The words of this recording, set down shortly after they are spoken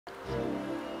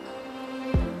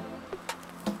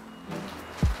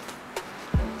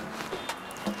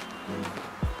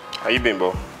Are you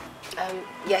Bimbo?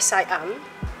 Yes, I am.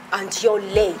 And you're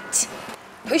late.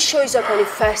 Who shows up on the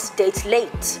first date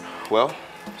late? Well,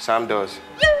 Sam does.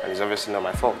 And it's obviously not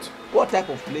my fault. What type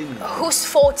of blaming? Whose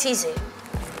fault is it?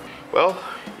 Well,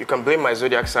 you can blame my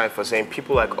zodiac sign for saying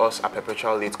people like us are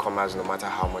perpetual latecomers no matter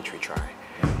how much we try.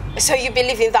 So you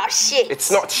believe in that shit? It's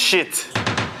not shit.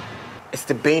 It's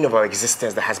the bane of our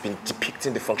existence that has been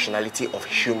depicting the functionality of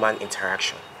human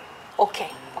interaction.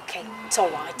 Okay, it's all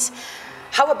right.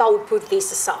 How about we put this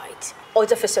aside?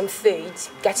 Order for some food,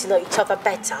 get to know each other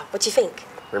better. What do you think?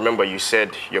 Remember, you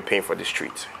said you're paying for the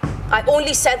street. I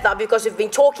only said that because we've been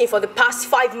talking for the past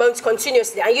 5 months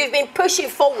continuously and you've been pushing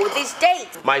forward this date.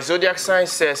 My zodiac sign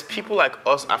says people like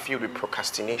us are filled with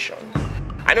procrastination.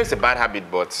 I know it's a bad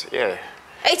habit, but yeah.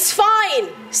 It's fine.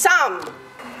 Sam,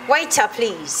 waiter,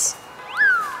 please.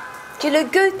 You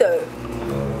look good, though.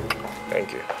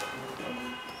 Thank you.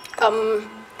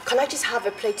 Can I just have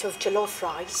a plate of jollof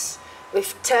rice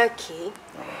with turkey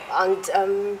and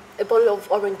a bottle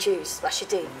of orange juice? That should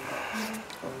do.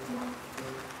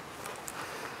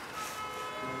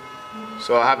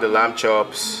 So I'll have the lamb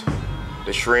chops,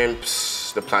 the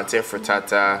shrimps, the plantain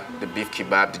frittata, the beef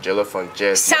kebab, the jollof on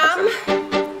jazz. Sam?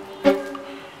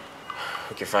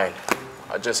 Okay, fine.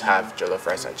 I'll just have jollof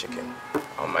rice and chicken.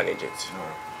 I'll manage it.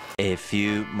 A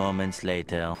few moments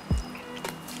later.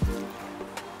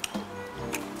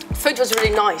 Food was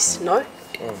really nice, no?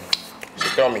 So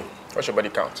tell me, what's your body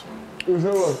count?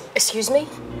 Excuse me?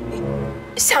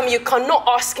 Sam, you cannot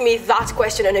ask me that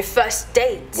question on a first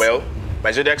date. Well,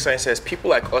 my zodiac sign says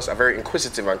people like us are very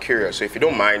inquisitive and curious. So if you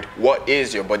don't mind, what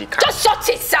is your body count? Just shut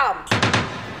it, Sam!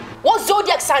 What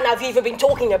zodiac sign have you even been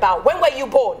talking about? When were you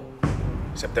born?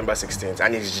 September 16th,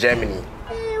 and it's Gemini.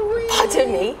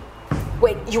 Pardon me?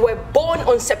 Wait, you were born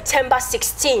on September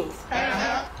 16th?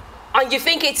 And you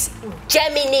think it's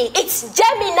Gemini? It's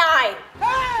Gemini!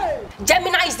 Hey!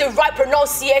 Gemini is the right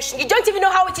pronunciation. You don't even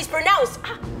know how it is pronounced.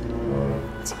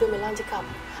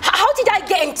 How did I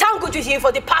get entangled with you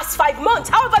for the past 5 months?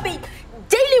 How have I been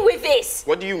dealing with this?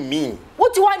 What do you mean?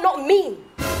 What do I not mean?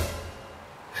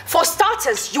 For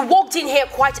starters, you walked in here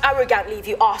quite arrogantly, if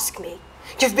you ask me.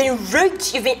 You've been rude,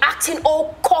 you've been acting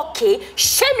all cocky,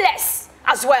 shameless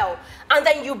as well. And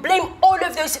then you blame all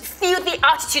of those filthy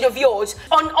attitude of yours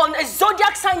on a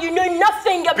zodiac sign you know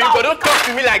nothing about. Bimbo, don't talk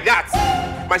to me like that.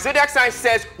 My zodiac sign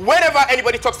says whenever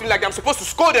anybody talks to me like that, I'm supposed to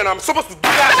scold them. I'm supposed to do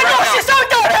that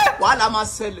right now. What am I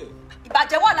selling?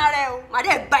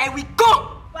 We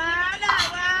go.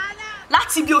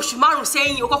 Láti bí oṣù márùn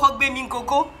sẹ́yìn, o kọ́kọ́ gbé mi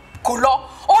gógó, kò lọ.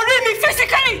 Orí mi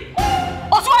physically.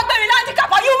 O tún wá gbé mi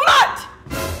handicap. Are you mad?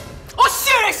 O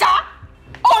serious, ah?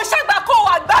 O ṣàgbà kó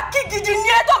àgbà kí gidi ní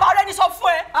ẹ tó bá rẹ́ni sọ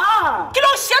fún ẹ. Kí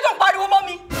ló ń ṣe tó ń pariwo mọ́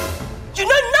mi? You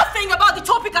know nothing about the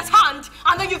topic at hand,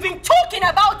 and then you've been talking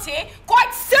about it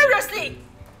quite seriously.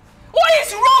 What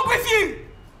is wrong with you?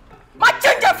 My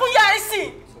change fún ya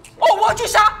ẹ̀sìn. O wojú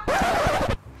ṣá.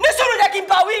 Ní sùúrù jẹ́ kí n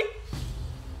bá wí.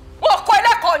 Wọ́n kọ́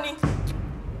ẹlẹ́kọ̀ọ́ ni.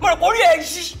 Mo rò pé orí ẹ̀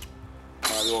yí.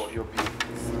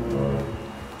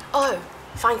 Oh,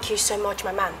 thank you so much,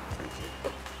 my man.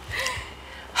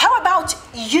 How about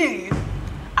you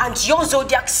and your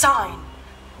zodiac sign?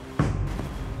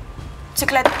 To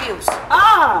clear the bills.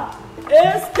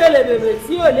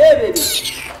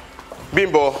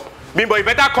 Bimbo, you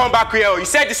better come back here. You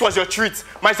said this was your treat.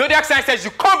 My zodiac sign says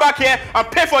you come back here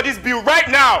and pay for this bill right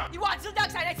now. You want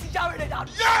zodiac sign? Let's sit down.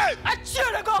 Yeah! I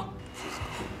cheer to go.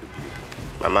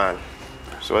 My man,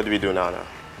 so what do we do now?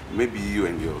 Maybe you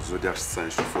and your zodiac sign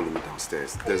should follow me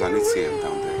downstairs. There's an ATM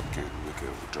down there. You can make a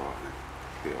withdrawal.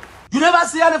 You never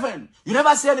see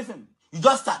anything. You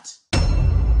just start.